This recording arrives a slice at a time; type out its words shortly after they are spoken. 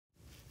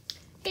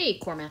Hey,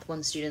 Core Math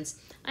 1 students.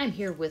 I'm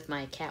here with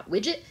my cat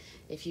Widget.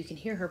 If you can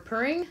hear her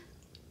purring,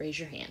 raise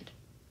your hand.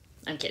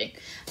 I'm kidding.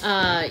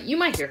 You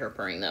might hear her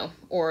purring though,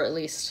 or at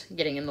least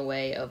getting in the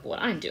way of what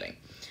I'm doing.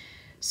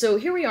 So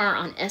here we are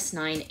on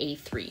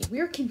S9A3.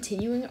 We are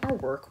continuing our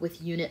work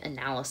with unit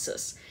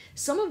analysis.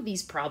 Some of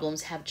these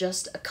problems have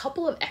just a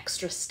couple of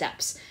extra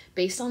steps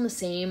based on the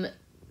same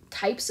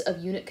types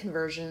of unit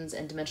conversions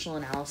and dimensional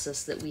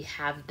analysis that we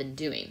have been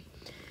doing.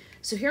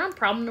 So here on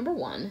problem number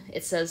 1,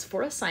 it says,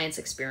 for a science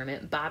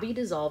experiment, Bobby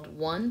dissolved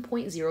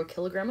 1.0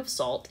 kilogram of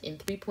salt in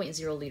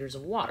 3.0 liters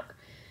of water.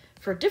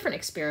 For a different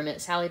experiment,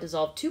 Sally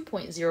dissolved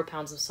 2.0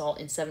 pounds of salt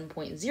in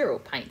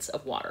 7.0 pints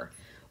of water.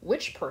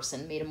 Which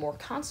person made a more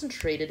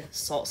concentrated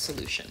salt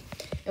solution?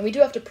 And we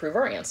do have to prove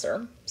our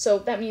answer, so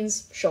that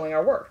means showing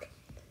our work.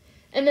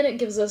 And then it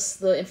gives us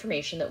the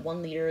information that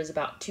 1 liter is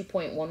about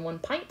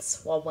 2.11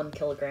 pints, while 1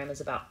 kilogram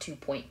is about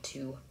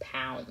 2.2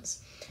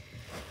 pounds.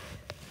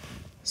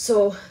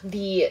 So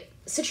the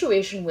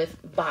situation with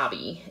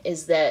Bobby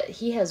is that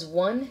he has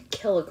 1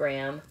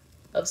 kilogram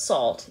of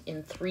salt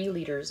in 3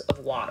 liters of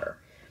water.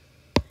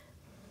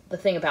 The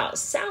thing about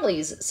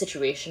Sally's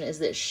situation is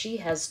that she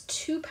has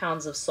 2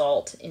 pounds of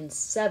salt in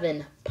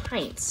 7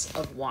 pints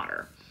of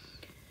water.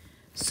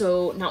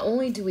 So not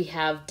only do we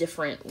have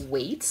different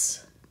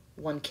weights,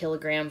 1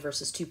 kilogram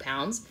versus 2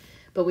 pounds,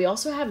 but we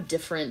also have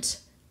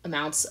different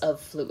amounts of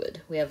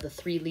fluid. We have the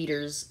 3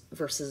 liters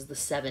versus the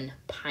 7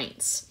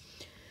 pints.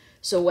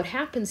 So what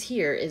happens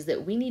here is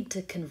that we need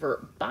to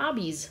convert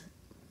Bobby's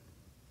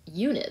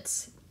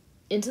units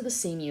into the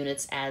same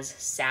units as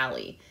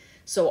Sally.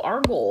 So our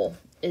goal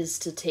is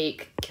to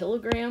take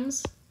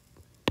kilograms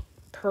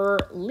per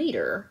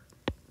liter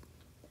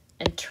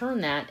and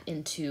turn that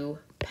into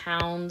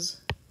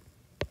pounds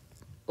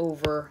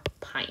over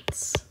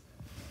pints.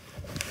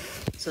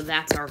 So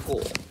that's our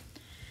goal.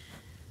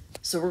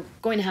 So we're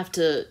going to have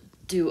to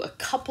do a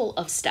couple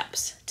of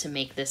steps to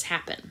make this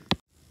happen.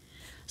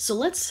 So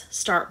let's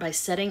start by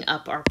setting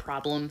up our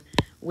problem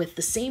with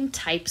the same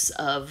types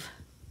of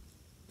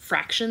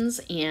fractions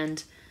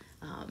and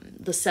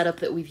the setup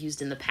that we've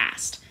used in the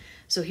past.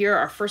 So here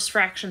our first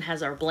fraction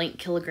has our blank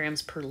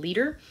kilograms per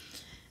liter.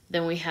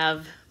 Then we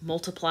have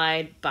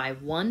multiplied by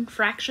one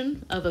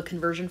fraction of a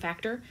conversion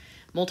factor,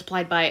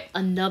 multiplied by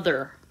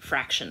another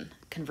fraction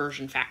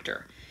conversion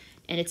factor.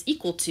 And it's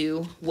equal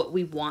to what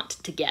we want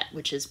to get,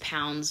 which is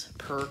pounds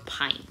per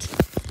pint.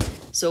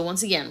 So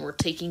once again, we're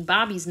taking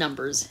Bobby's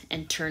numbers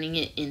and turning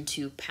it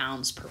into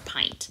pounds per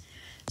pint.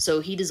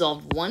 So he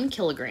dissolved 1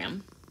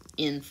 kilogram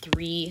in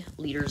 3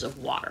 liters of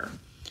water.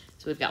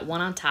 So we've got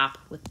 1 on top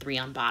with 3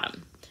 on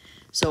bottom.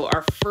 So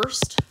our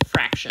first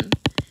fraction,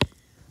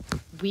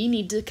 we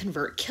need to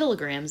convert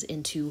kilograms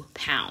into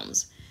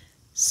pounds.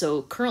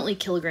 So currently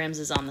kilograms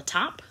is on the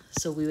top,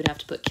 so we would have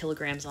to put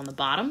kilograms on the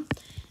bottom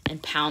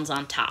and pounds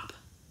on top.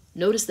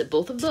 Notice that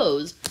both of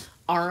those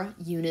are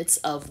units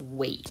of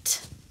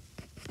weight.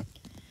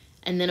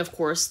 And then, of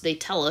course, they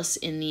tell us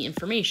in the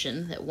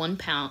information that 1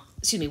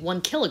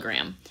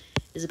 kilogram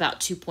is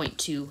about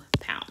 2.2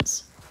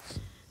 pounds.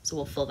 So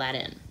we'll fill that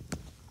in.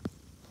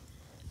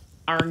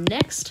 Our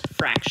next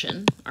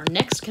fraction, our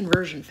next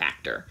conversion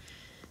factor,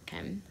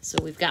 okay, so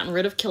we've gotten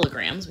rid of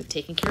kilograms, we've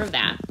taken care of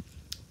that.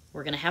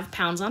 We're going to have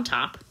pounds on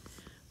top.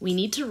 We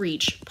need to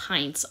reach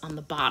pints on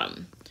the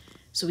bottom.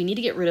 So we need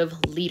to get rid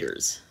of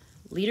liters.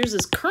 Liters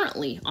is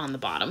currently on the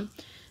bottom.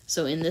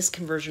 So in this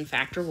conversion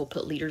factor, we'll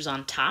put liters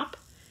on top,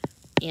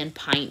 and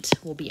pint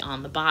will be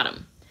on the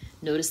bottom.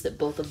 Notice that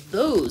both of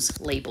those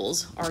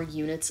labels are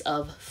units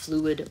of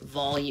fluid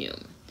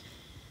volume.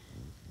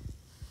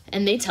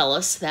 And they tell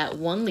us that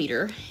 1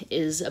 liter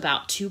is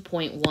about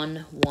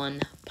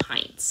 2.11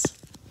 pints.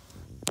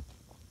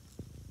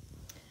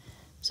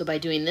 So by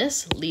doing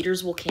this,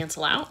 liters will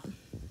cancel out,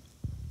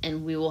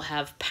 and we will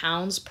have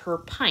pounds per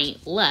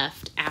pint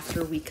left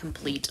after we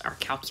complete our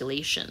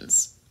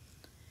calculations.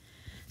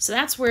 So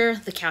that's where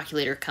the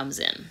calculator comes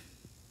in.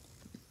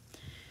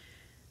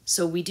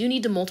 So we do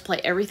need to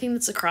multiply everything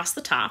that's across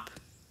the top.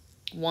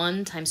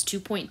 1 times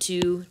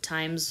 2.2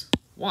 times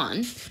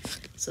 1.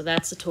 So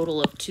that's a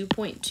total of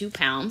 2.2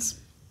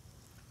 pounds.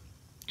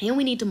 And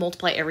we need to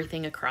multiply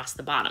everything across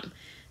the bottom.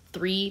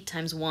 3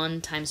 times 1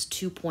 times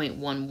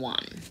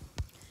 2.11.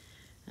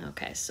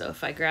 Okay, so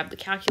if I grab the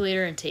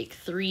calculator and take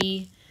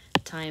 3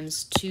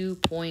 times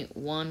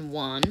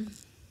 2.11,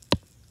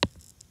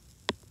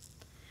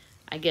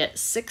 I get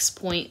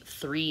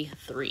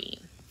 6.33.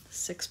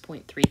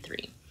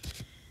 6.33.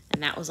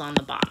 And that was on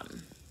the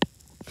bottom.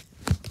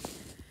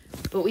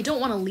 But we don't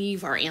want to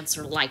leave our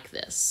answer like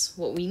this.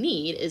 What we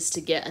need is to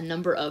get a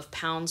number of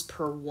pounds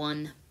per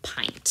 1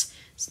 pint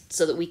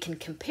so that we can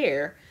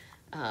compare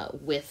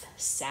with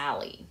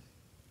Sally.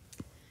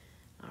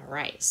 All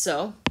right,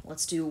 so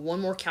let's do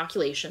one more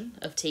calculation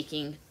of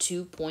taking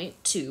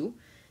 2.2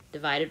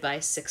 divided by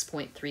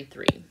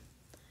 6.33.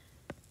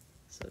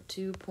 So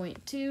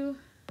 2.2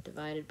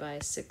 divided by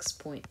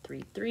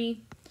 6.33.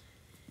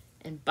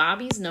 And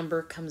Bobby's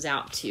number comes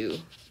out to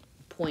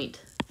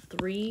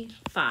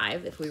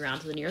 0.35, if we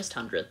round to the nearest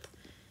hundredth,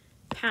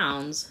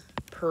 pounds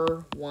per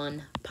per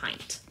 1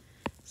 pint.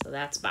 So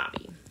that's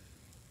Bobby.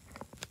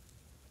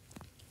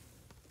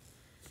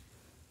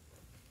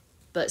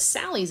 But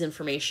Sally's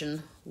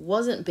information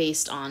wasn't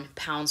based on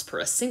pounds per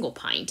a single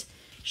pint.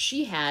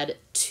 She had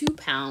 2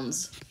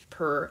 pounds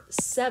per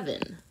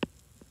 7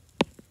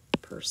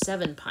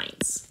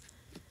 pints.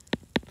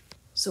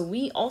 So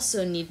we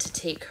also need to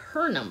take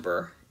her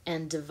number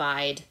and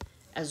divide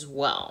as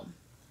well.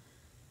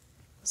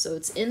 So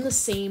it's in the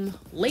same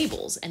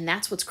labels, and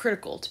that's what's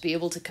critical, to be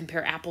able to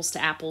compare apples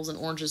to apples and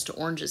oranges to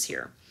oranges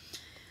here.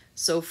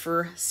 So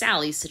for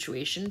Sally's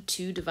situation,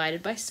 2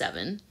 divided by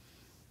 7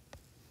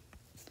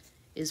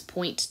 is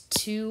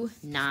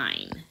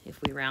 0.29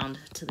 if we round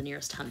to the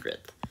nearest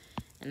hundredth,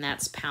 and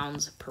that's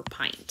pounds per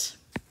pint.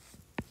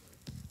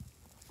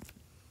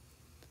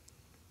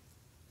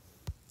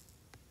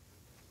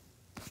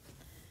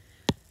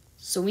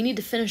 So we need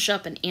to finish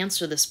up and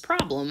answer this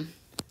problem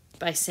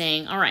by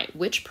saying, all right,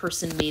 which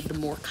person made the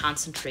more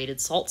concentrated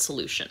salt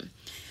solution?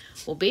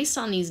 Well, based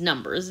on these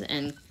numbers,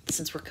 and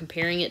since we're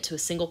comparing it to a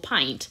single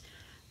pint,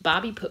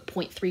 Bobby put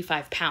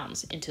 0.35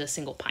 pounds into a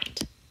single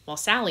pint, while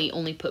Sally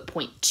only put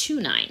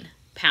 0.29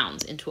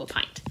 pounds into a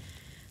pint.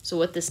 So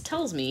what this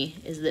tells me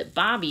is that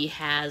Bobby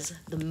has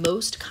the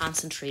most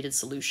concentrated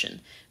solution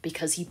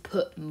because he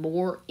put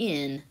more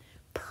in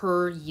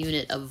per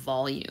unit of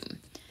volume.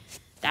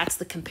 That's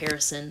the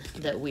comparison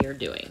that we are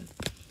doing.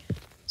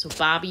 So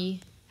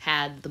Bobby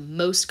had the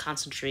most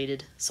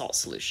concentrated salt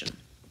solution.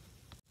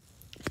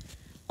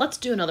 Let's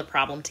do another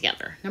problem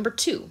together. Number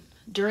 2.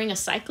 During a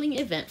cycling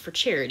event for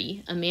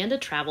charity, Amanda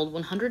traveled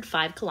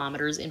 105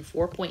 kilometers in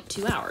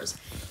 4.2 hours,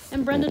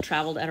 and Brenda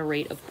traveled at a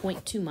rate of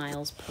 0.2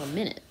 miles per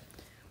minute.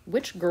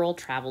 Which girl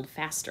traveled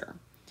faster?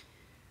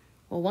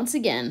 Well, once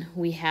again,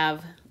 we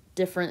have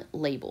different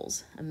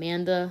labels.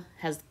 Amanda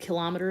has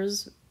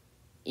kilometers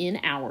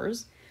in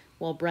hours,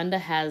 while Brenda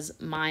has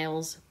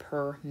miles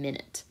per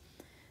minute.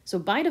 So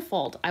by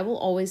default, I will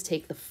always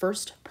take the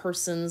first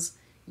person's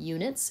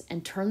units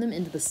and turn them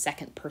into the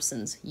second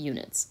person's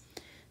units.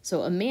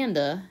 So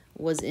Amanda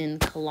was in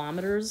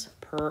kilometers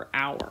per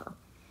hour.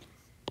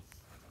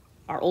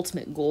 Our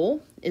ultimate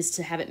goal is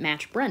to have it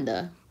match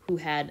Brenda, who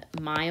had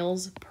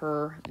miles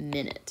per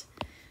minute.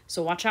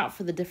 So watch out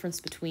for the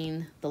difference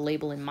between the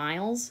label in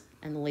miles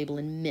and the label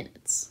in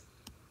minutes.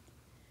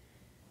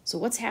 So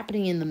what's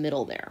happening in the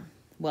middle there?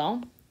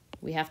 Well,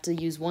 we have to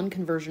use one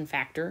conversion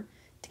factor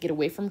to get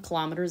away from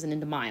kilometers and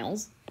into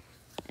miles.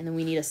 And then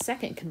we need a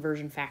second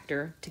conversion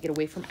factor to get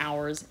away from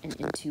hours and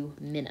into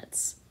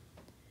minutes.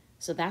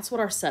 So that's what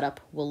our setup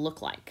will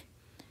look like.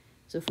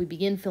 So if we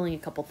begin filling a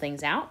couple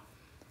things out,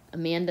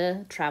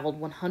 Amanda traveled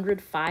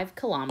 105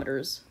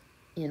 kilometers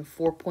in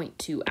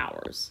 4.2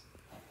 hours.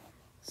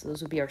 So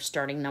those would be our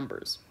starting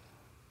numbers.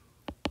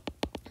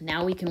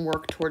 Now we can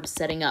work towards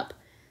setting up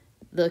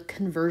the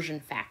conversion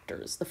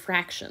factors, the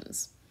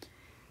fractions.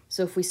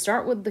 So if we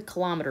start with the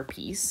kilometer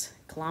piece,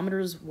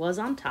 kilometers was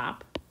on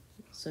top.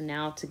 So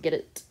now to get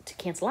it to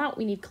cancel out,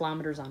 we need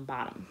kilometers on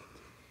bottom.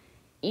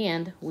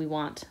 And we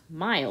want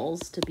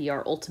miles to be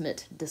our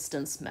ultimate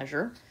distance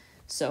measure.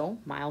 So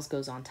miles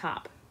goes on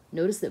top.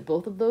 Notice that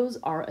both of those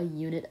are a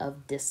unit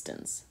of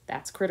distance.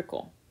 That's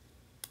critical.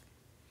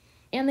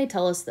 And they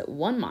tell us that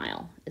 1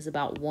 mile is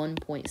about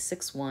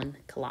 1.61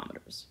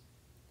 kilometers.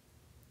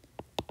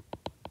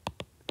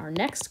 Our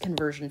next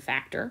conversion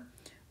factor,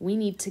 we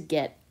need to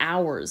get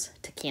hours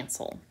to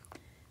cancel.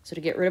 So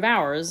to get rid of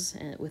hours,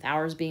 and with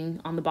hours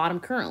being on the bottom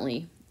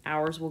currently,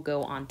 hours will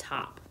go on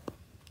top.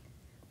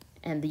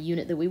 And the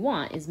unit that we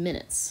want is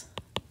minutes.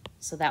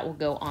 So that will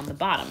go on the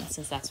bottom,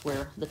 since that's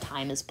where the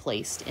time is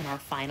placed in our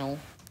final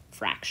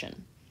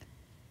fraction.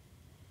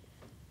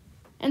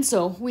 And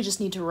so we just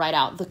need to write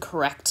out the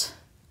correct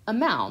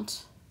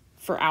amount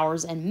for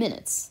hours and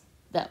minutes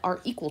that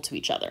are equal to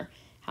each other.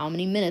 How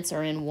many minutes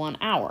are in 1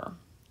 hour?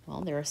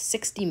 Well, there are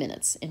 60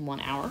 minutes in 1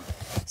 hour,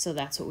 so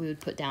that's what we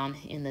would put down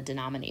in the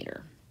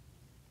denominator.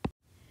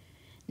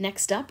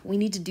 Next up, we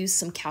need to do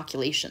some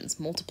calculations,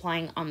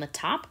 multiplying on the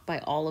top by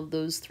all of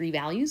those 3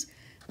 values.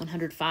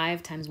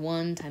 105 times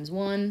 1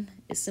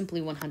 is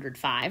simply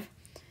 105.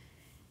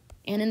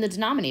 And in the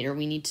denominator,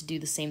 we need to do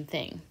the same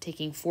thing,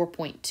 taking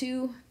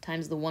 4.2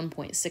 times the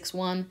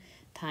 1.61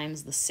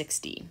 times the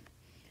 60.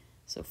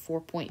 So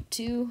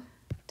 4.2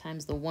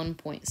 times the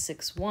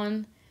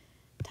 1.61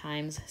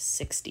 times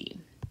 60.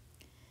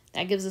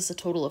 That gives us a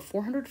total of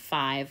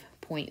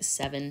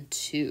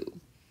 405.72.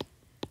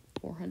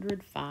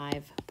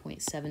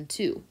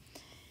 405.72.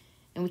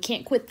 And we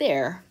can't quit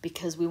there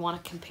because we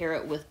want to compare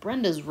it with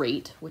Brenda's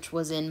rate, which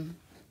was in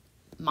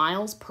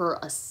miles per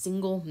a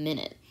single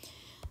minute.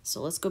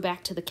 So let's go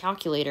back to the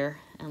calculator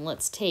and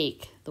let's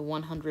take the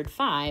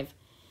 105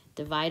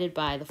 divided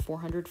by the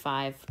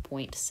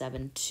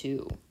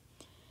 405.72.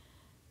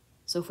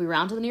 So if we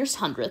round to the nearest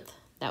hundredth,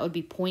 that would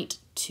be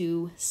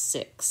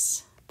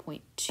 0.26.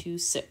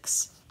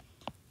 0.26.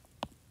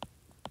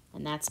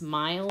 And that's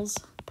miles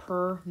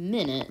per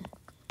minute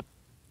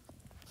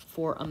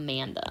for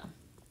Amanda.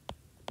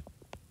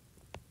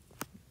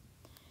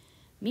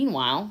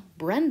 Meanwhile,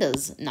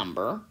 Brenda's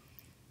number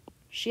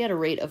She had a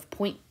rate of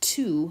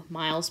 0.2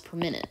 miles per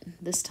minute.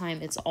 This time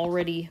it's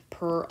already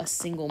per a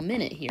single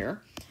minute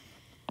here.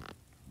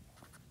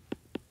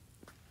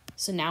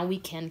 So now we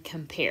can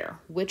compare.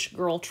 Which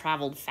girl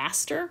traveled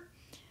faster?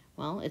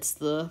 Well, it's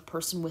the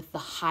person with the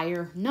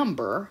higher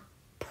number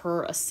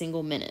per a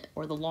single minute,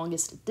 or the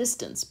longest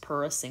distance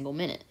per a single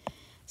minute.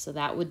 So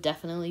that would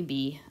definitely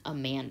be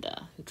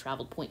Amanda, who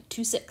traveled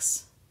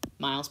 0.26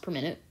 miles per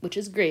minute, which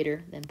is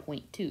greater than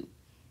 0.2.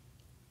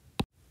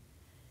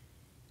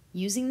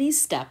 Using these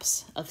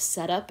steps of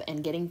setup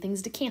and getting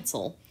things to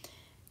cancel,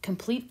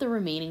 complete the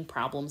remaining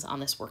problems on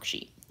this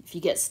worksheet. If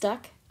you get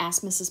stuck,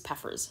 ask Mrs.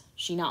 Peffers.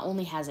 She not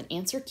only has an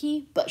answer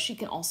key, but she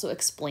can also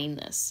explain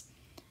this.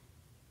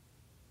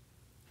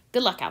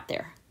 Good luck out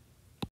there.